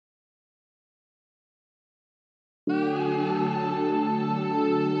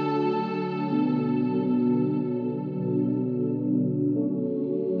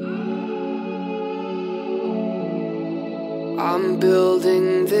I'm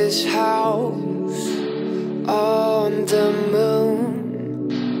building this house on the moon,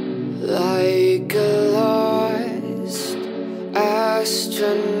 like a lost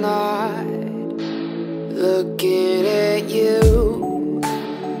astronaut, looking at you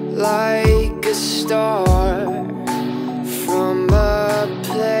like a star from a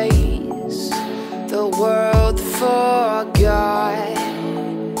place the world forgot.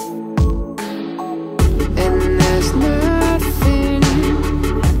 And there's nothing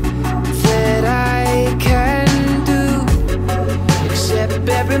that I can do except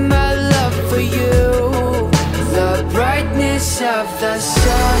bury my love for you. The brightness of the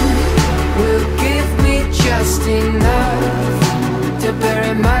sun will give me just enough to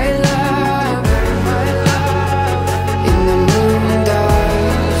bury my love. In the moon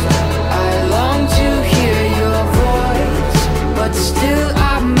dust, I long to hear your voice, but still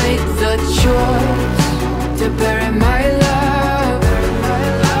I make the choice to bury my love.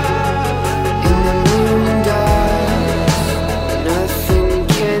 In the moon dust, nothing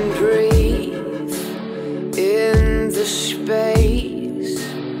can breathe in the space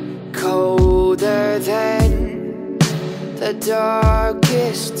colder than the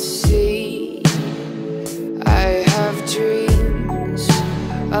darkest sea. I have dreams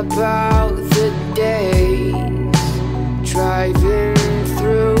about the days driving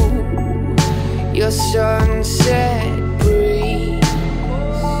through your sunset breeze.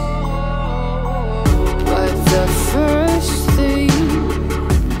 But the first thing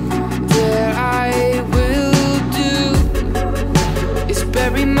that I will do is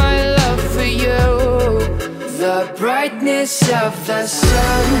bury my love for you. The brightness of the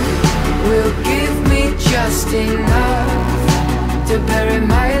sun will give me just enough to bury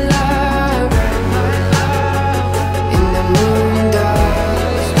my love. In the moon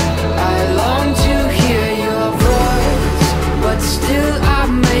dust, I long to hear your voice, but still I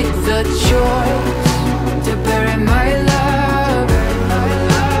make the choice to bury my love.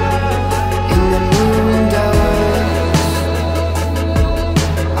 In the moon dust,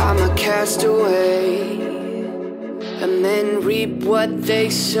 I'm a castaway, and men reap what they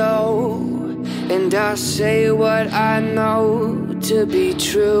sow, and I say what I know to be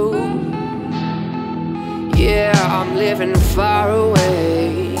true. Yeah, I'm living far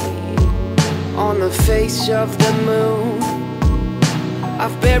away on the face of the moon.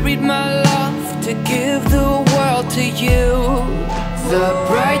 I've buried my love to give the world to you. The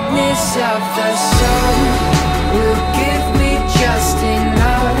brightness of the sun will give me just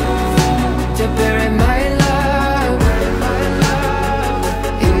enough to bury my love.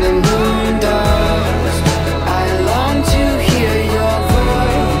 In the moon dust, I long to hear your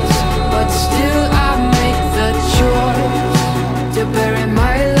voice, but still I make the choice to bury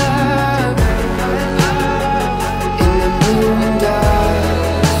my love. In the moon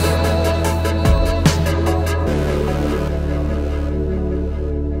dust,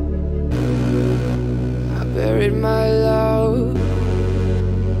 I buried my love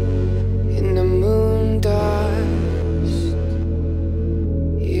in the moon dust.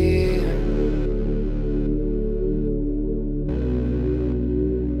 Yeah.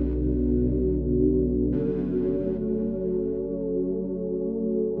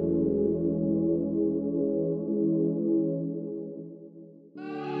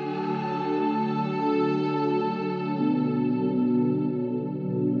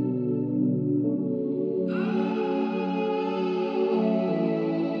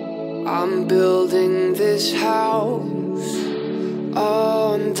 I'm building this house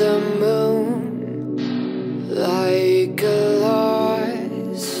on the moon, like a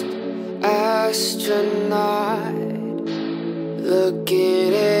lost astronaut,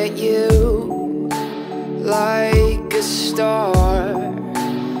 looking at you like a star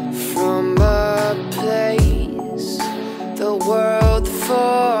from a place the world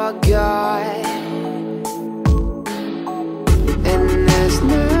forgot. And there's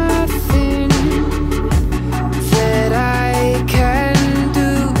nothing that I can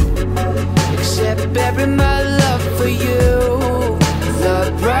do except bury my love for you. The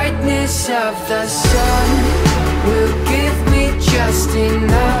brightness of the sun will give me just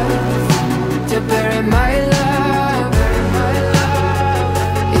enough to bury my love.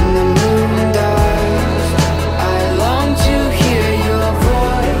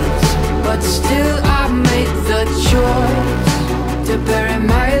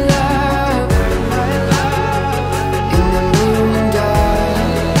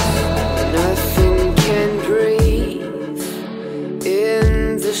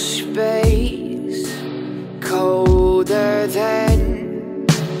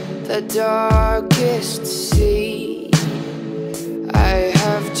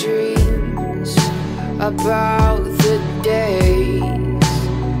 about the days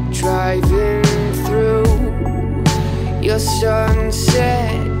driving through your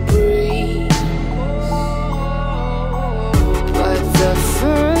sunset breeze. But the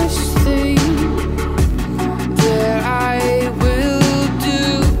first thing that I will do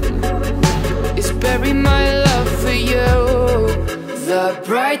is bury my love for you. The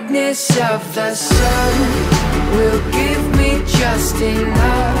brightness of the sun will give me just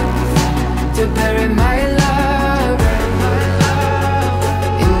enough to bury my love.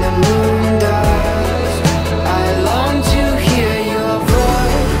 In the moon dust, I long to hear your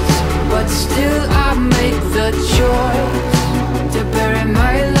voice, but still I make the choice to bury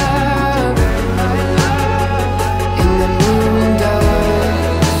my love. In the moon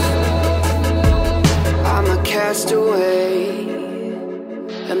dust, I'm a castaway,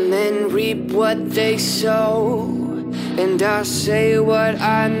 and men reap what they sow, and I say what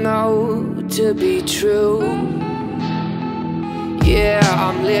I know to be true. Yeah,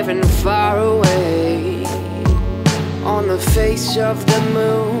 I'm living far away on the face of the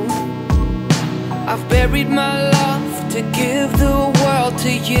moon. I've buried my love to give the world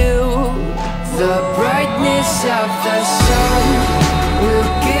to you. The brightness of the sun will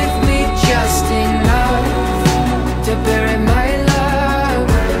give me just enough to bury my love.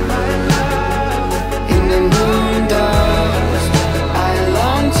 In the moon dust, I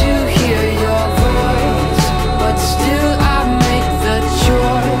long to hear your voice, but still I make the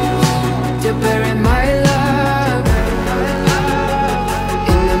choice to bury my love.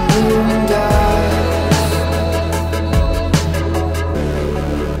 In the moon dust.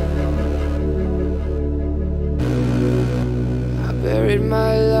 I buried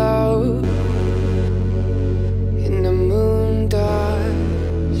my love.